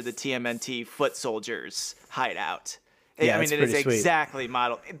after the TMNT Foot Soldiers hideout. Yeah, I mean, it is exactly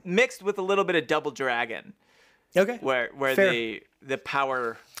modeled, mixed with a little bit of Double Dragon. Okay. Where Fair. the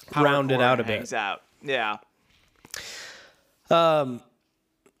power rounded core out a bit. hangs out. Yeah. So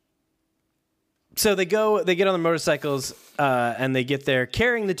they get on the motorcycles, and they get there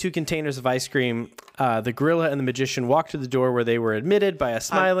carrying the 2 containers of ice cream. The gorilla and the magician walk to the door where they were admitted by a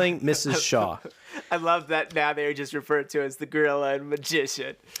smiling Mrs. Shaw. I love that now they're just referred to as the gorilla and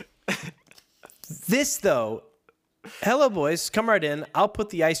magician. This, though, hello, boys, come right in. I'll put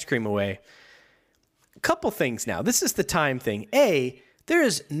the ice cream away. Couple things now. This is the time thing. A, there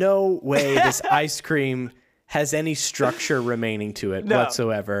is no way this ice cream has any structure remaining to it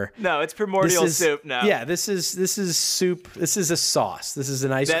whatsoever. No, it's primordial soup now. Yeah, this is soup. This is a sauce. This is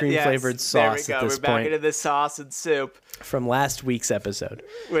an ice cream flavored sauce there we go. at this We're back point. into the sauce and soup. From last week's episode.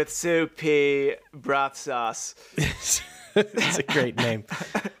 With soup, pea, broth sauce. That's a great name.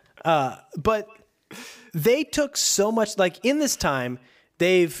 But they took so much, like in this time,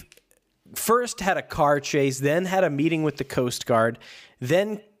 they've first had a car chase, then had a meeting with the Coast Guard,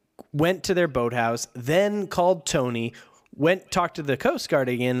 then went to their boathouse, then called Tony, talked to the Coast Guard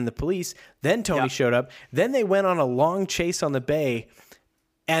again and the police, then Tony showed up, then they went on a long chase on the bay,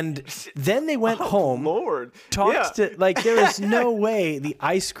 and then they went home. Lord. Talked to, like, there is no way the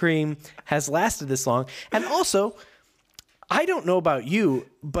ice cream has lasted this long. And also, I don't know about you,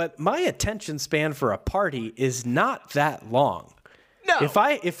 but my attention span for a party is not that long. No. If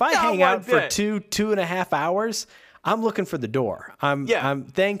I hang out for 2.5 hours, I'm looking for the door. Thank you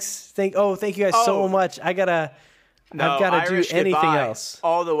guys so much. I've gotta do anything else.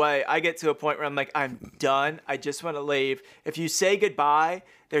 All the way. I get to a point where I'm like, I'm done. I just want to leave. If you say goodbye,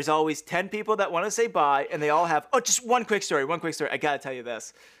 there's always 10 people that want to say bye, and they all have, just one quick story. I gotta tell you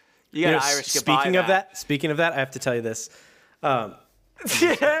this. You got an Irish goodbye. Speaking of that, I have to tell you this.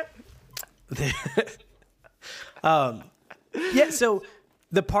 So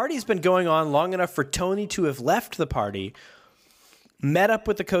the party's been going on long enough for Tony to have left the party, met up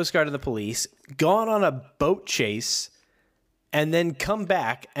with the Coast Guard and the police, gone on a boat chase, and then come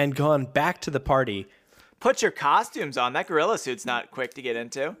back and gone back to the party. Put your costumes on. That gorilla suit's not quick to get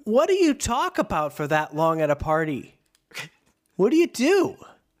into. What do you talk about for that long at a party? What do you do?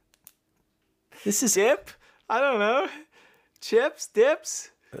 This is dip? I don't know. Chips?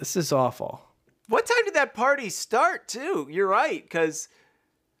 Dips? This is awful. What time did that party start, too? You're right, because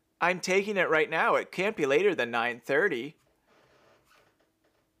I'm taking it right now. It can't be later than 9:30.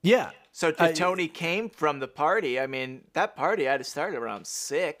 Yeah. So Tony came from the party. I mean, that party had to start around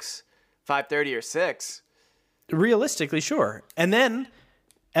 6, 5:30 or 6. Realistically, sure. And then,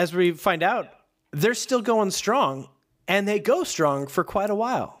 as we find out, they're still going strong, and they go strong for quite a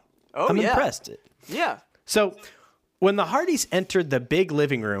while. I'm impressed. Yeah. So, when the Hardys entered the big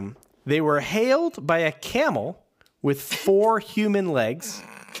living room, they were hailed by a camel with 4 human legs,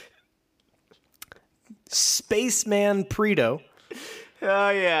 Spaceman Preto, Oh,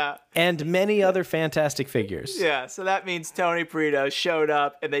 yeah. and many other fantastic figures. Yeah, so that means Tony Preto showed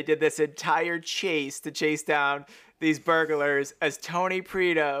up, and they did this entire chase to chase down these burglars as Tony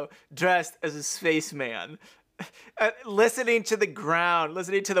Preto dressed as a spaceman. listening to the ground,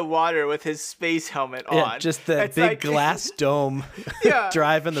 listening to the water with his space helmet Yeah, on. just the It's big like- glass dome Yeah,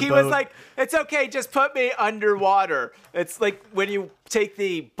 driving the he boat. was like, "It's okay, just put me underwater." It's like when you take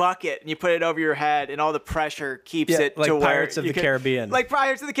the bucket and you put it over your head, and all the pressure keeps Yeah, it like to where Pirates of you the Caribbean. Like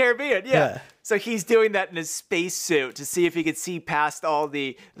Pirates of the Caribbean, yeah. Yeah. So he's doing that in his spacesuit to see if he could see past all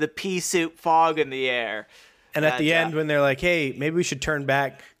the pea soup fog in the air. And at the end, when they're like, "Hey, maybe we should turn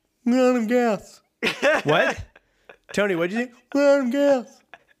back," "We're out of gas." What? Tony, what'd you think? "We're out of gas."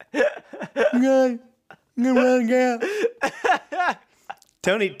 "Okay, we're out of gas."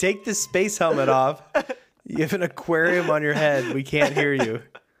 Tony, take the space helmet off. You have an aquarium on your head. We can't hear you.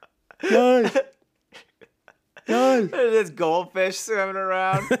 Guys. There's this goldfish swimming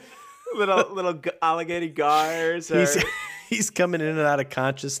around, little alligator gars. He's coming in and out of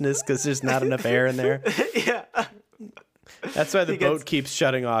consciousness because there's not enough air in there. Yeah. That's why the boat keeps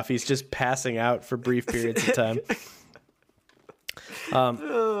shutting off. He's just passing out for brief periods of time.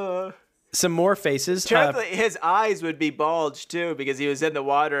 Some more faces. Truthfully, his eyes would be bulged too because he was in the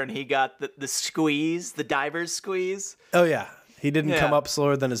water and he got the squeeze, the diver's squeeze. Oh, yeah. He didn't come Yeah. up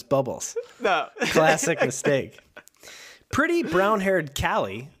slower than his bubbles. No. Classic mistake. Pretty brown-haired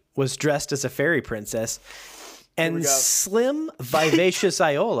Callie was dressed as a fairy princess, and go. slim, vivacious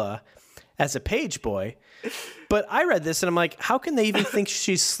Iola as a page boy. But I read this and I'm like, how can they even think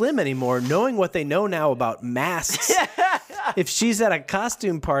she's slim anymore, knowing what they know now about masks? If she's at a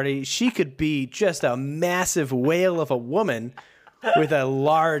costume party, she could be just a massive whale of a woman with a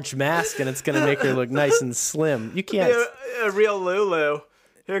large mask, and it's going to make her look nice and slim. You can't. A real Lulu.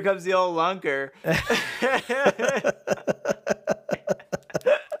 Here comes the old lunker.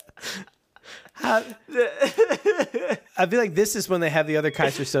 I feel like this is when they have the other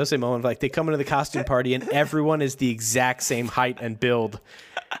Kaiser Sose moment. Like they come into the costume party and everyone is the exact same height and build.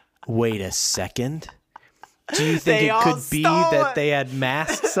 Wait a second. Do you think They it all could be stole that it. they had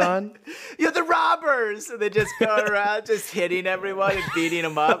masks on? You're the robbers. And they just go around just hitting everyone and beating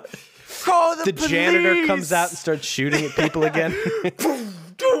them up. Call the police. Janitor comes out and starts shooting at people again.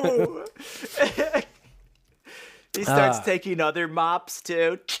 He starts taking other mops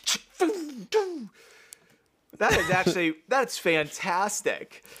too. That's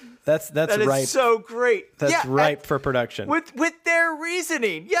fantastic. That's That is ripe. so great. That's Yeah, ripe for production. With their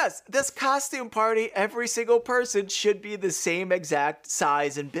reasoning, yes, this costume party, every single person should be the same exact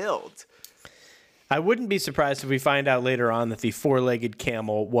size and build. I wouldn't be surprised if we find out later on that the four-legged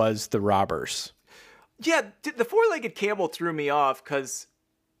camel was the robbers. Yeah, the four-legged camel threw me off because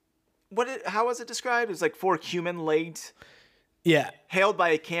how was it described? It was like four human legs Yeah. hailed by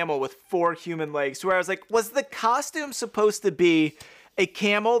a camel with four human legs. Where I was like, was the costume supposed to be a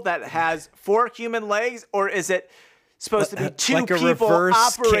camel that has four human legs, or is it supposed to be two like a people reverse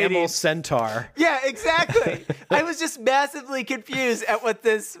operating? camel centaur. Yeah, exactly. I was just massively confused at what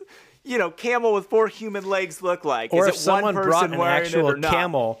this, camel with four human legs look like. Or is if it someone one brought person an wearing it actual or not?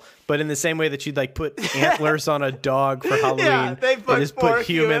 camel, but in the same way that you'd like put antlers on a dog for Halloween, they put just four put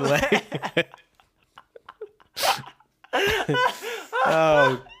human human legs.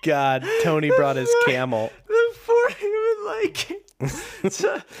 Oh God, Tony brought his camel. The four human legs.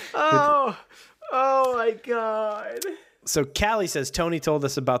 Oh my God. So Callie says, Tony told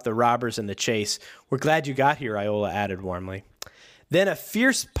us about the robbers and the chase. We're glad you got here, Iola added warmly. Then a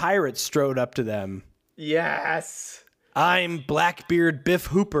fierce pirate strode up to them. Yes. I'm Blackbeard Biff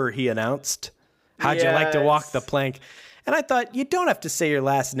Hooper, he announced. How'd you like to walk Yes. the plank? And I thought, you don't have to say your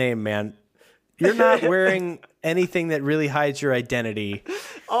last name, man. You're not wearing anything that really hides your identity.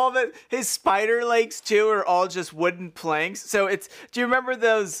 His spider legs too are all just wooden planks. So do you remember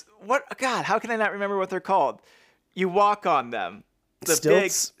those? God, how can I not remember what they're called? You walk on them. The Stilts?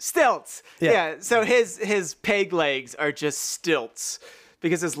 big stilts. Yeah. Yeah. So his peg legs are just stilts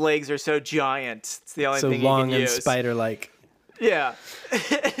because his legs are so giant. It's the only So thing long he can and use. spider-like. Yeah.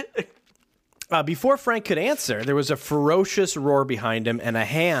 Before Frank could answer, there was a ferocious roar behind him, and a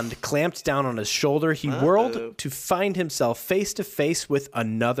hand clamped down on his shoulder. He whirled to find himself face to face with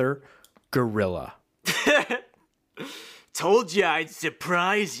another gorilla. Told you I'd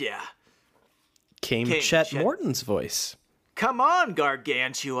surprise you. Came Came Chet Chet. Morton's voice. Come on,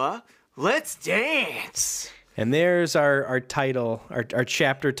 Gargantua. Let's dance. And there's our title, our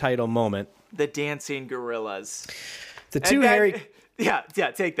chapter title moment. The dancing gorillas. The two And then- hairy Yeah,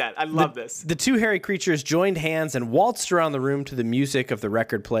 take that. I love this. The two hairy creatures joined hands and waltzed around the room to the music of the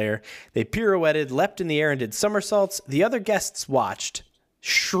record player. They pirouetted, leapt in the air, and did somersaults. The other guests watched,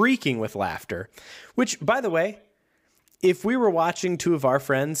 shrieking with laughter. Which, by the way, if we were watching two of our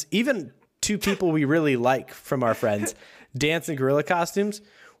friends, even two people we really like from our friends, dance in gorilla costumes,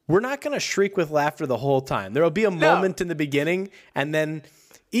 we're not going to shriek with laughter the whole time. There will be a moment in the beginning, and then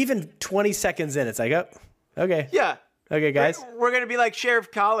even 20 seconds in, it's like, oh, okay. Yeah. Okay, guys. We're going to be like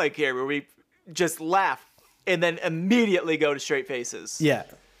Sheriff Colleague here, where we just laugh and then immediately go to straight faces. Yeah.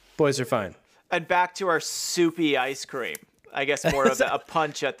 Boys are fine. And back to our soupy ice cream. I guess more of a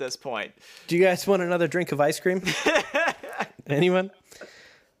punch at this point. Do you guys want another drink of ice cream? Anyone?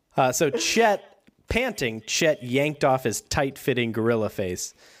 So panting, Chet yanked off his tight-fitting gorilla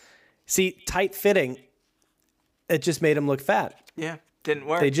face. See, tight-fitting, it just made him look fat. Yeah, didn't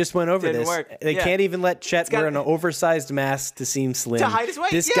work. They just went over Didn't this. work. They can't even let Chet wear an oversized mask to seem slim. To hide his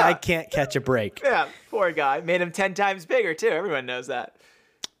weight, This yeah. guy can't catch a break. Yeah, poor guy. Made him 10 times bigger, too. Everyone knows that.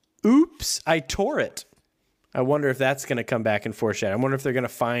 Oops, I tore it. I wonder if that's going to come back in foreshadow. I wonder if they're going to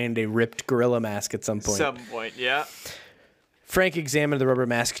find a ripped gorilla mask at some point. Yeah. Frank examined the rubber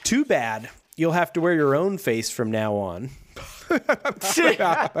mask. Too bad. You'll have to wear your own face from now on.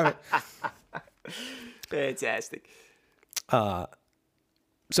 Fantastic.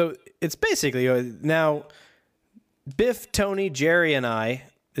 So it's basically now Biff, Tony, Jerry, and I.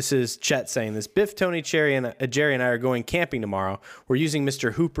 This is Chet saying this. Biff, Tony, Jerry, and I are going camping tomorrow. We're using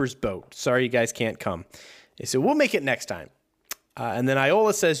Mr. Hooper's boat. Sorry you guys can't come. They said, we'll make it next time. And then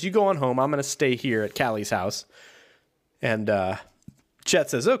Iola says, you go on home. I'm going to stay here at Callie's house. And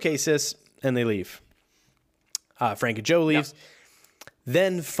Chet says, okay, sis. And they leave. Frank and Joe leaves. Yep.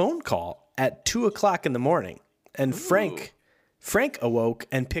 Then phone call at 2 o'clock in the morning. And Frank awoke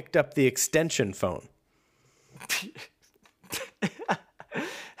and picked up the extension phone.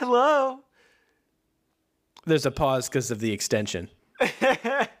 Hello. There's a pause because of the extension.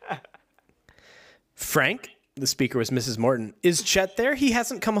 Frank, the speaker was Mrs. Morton. Is Chet there? He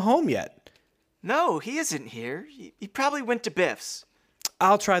hasn't come home yet. No, he isn't here. He probably went to Biff's.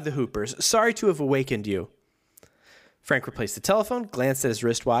 I'll try the Hoopers. Sorry to have awakened you. Frank replaced the telephone, glanced at his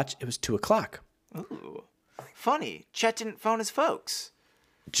wristwatch. It was 2 o'clock. Ooh. Funny. Chet didn't phone his folks.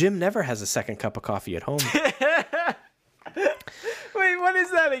 Jim never has a second cup of coffee at home. Wait, what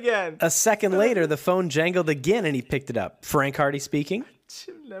is that again? A second later, the phone jangled again and he picked it up. Frank Hardy speaking.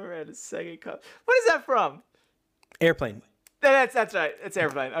 Jim never had a second cup. What is that from? Airplane. That's right. It's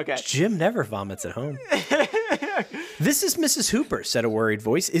Airplane. Okay. Jim never vomits at home. This is Mrs. Hooper, said a worried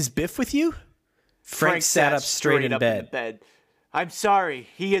voice. Is Biff with you? Frank sat up straight in bed. I'm sorry,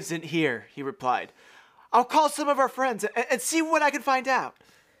 he isn't here, he replied. I'll call some of our friends and see what I can find out.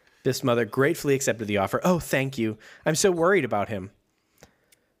 Biff's mother gratefully accepted the offer. Oh, thank you. I'm so worried about him.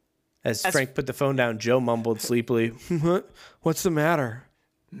 As Frank put the phone down, Joe mumbled sleepily, What's the matter?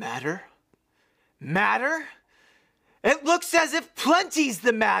 Matter? Matter? It looks as if plenty's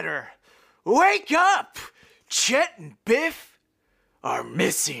the matter. Wake up! Chet and Biff are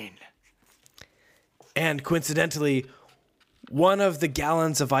missing. And coincidentally, one of the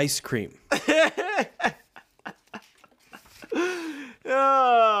gallons of ice cream.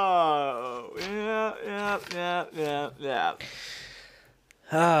 Oh, yeah.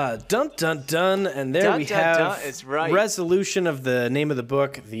 Dun, dun, dun. And there we have is right. Resolution of the name of the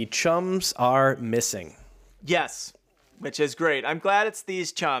book. The chums are missing. Yes, which is great. I'm glad it's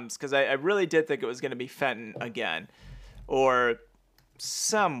these chums, because I really did think it was going to be Fenton again. Or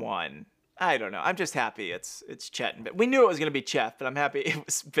someone. I don't know. I'm just happy it's Chet and Biff. We knew it was going to be Chet, but I'm happy it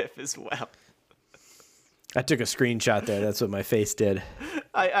was Biff as well. I took a screenshot there. That's what my face did.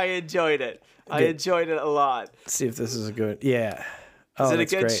 I enjoyed it. Good. I enjoyed it a lot. Let's see if this is a good... Yeah. Is it a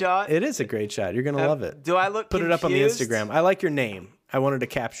good shot? It is a great shot. You're going to love it. Do I look Put confused? it up on the Instagram. I like your name. I wanted to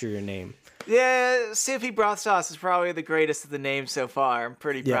capture your name. Yeah, Soupy Broth Sauce is probably the greatest of the names so far. I'm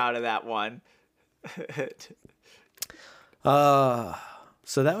pretty proud of that one.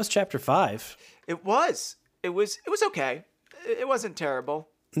 So that was chapter 5. It was okay. It wasn't terrible.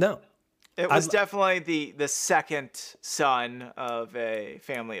 No. It was definitely the second son of a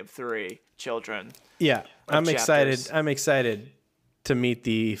family of 3 children. Yeah, I'm chapters. excited. I'm excited to meet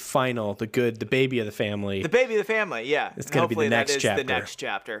the final, the baby of the family. The baby of the family, yeah. It's going to be the next chapter. Hopefully that is the next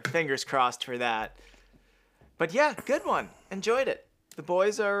chapter. Fingers crossed for that. But yeah, good one. Enjoyed it. The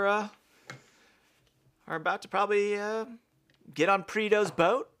boys are about to probably get on Prito's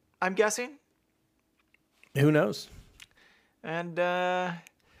boat, I'm guessing. Who knows? And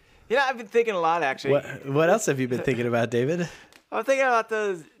I've been thinking a lot, actually. What else have you been thinking about, David? I'm thinking about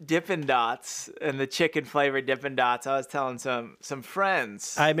those Dippin' Dots and the chicken-flavored Dippin' Dots. I was telling some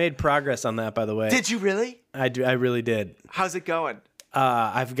friends. I made progress on that, by the way. Did you really? I really did. How's it going?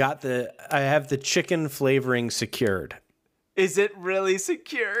 I have the chicken flavoring secured. Is it really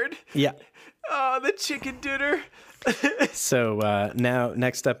secured? Yeah. Oh, the chicken dinner. So now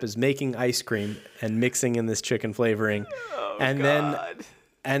next up is making ice cream and mixing in this chicken flavoring. Oh, and God.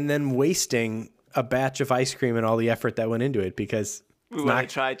 and then wasting a batch of ice cream and all the effort that went into it because We want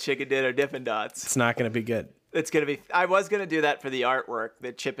to try chicken dinner Dippin' Dots. it's not going to be good. It's gonna be. I was gonna do that for the artwork,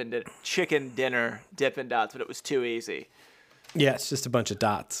 the chicken dinner Dippin' Dots, but it was too easy. Yeah, it's just a bunch of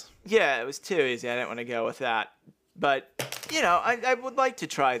dots. Yeah, it was too easy. I didn't want to go with that. But I would like to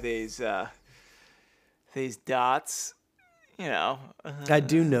try these dots. I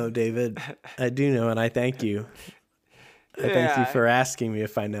do know, David. I do know, and I thank you. I thank you for asking me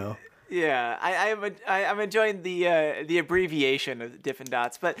if I know. Yeah, I'm enjoying the abbreviation of Dippin'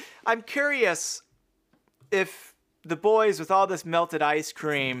 Dots, but I'm curious if the boys with all this melted ice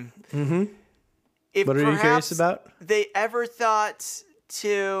cream. Mm-hmm. If what are you curious about? They ever thought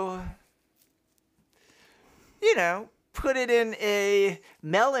to, put it in a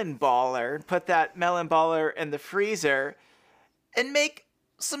melon baller, put that melon baller in the freezer, and make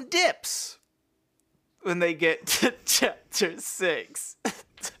some dips when they get to chapter 6.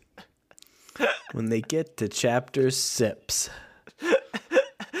 When they get to chapter 6.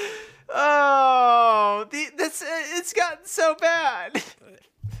 Oh, it's gotten so bad.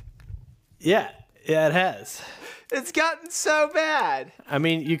 Yeah, it has. It's gotten so bad. I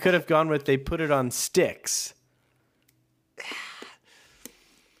mean, you could have gone with they put it on sticks.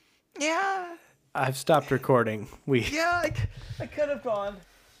 Yeah. I've stopped recording. Yeah, I could have gone.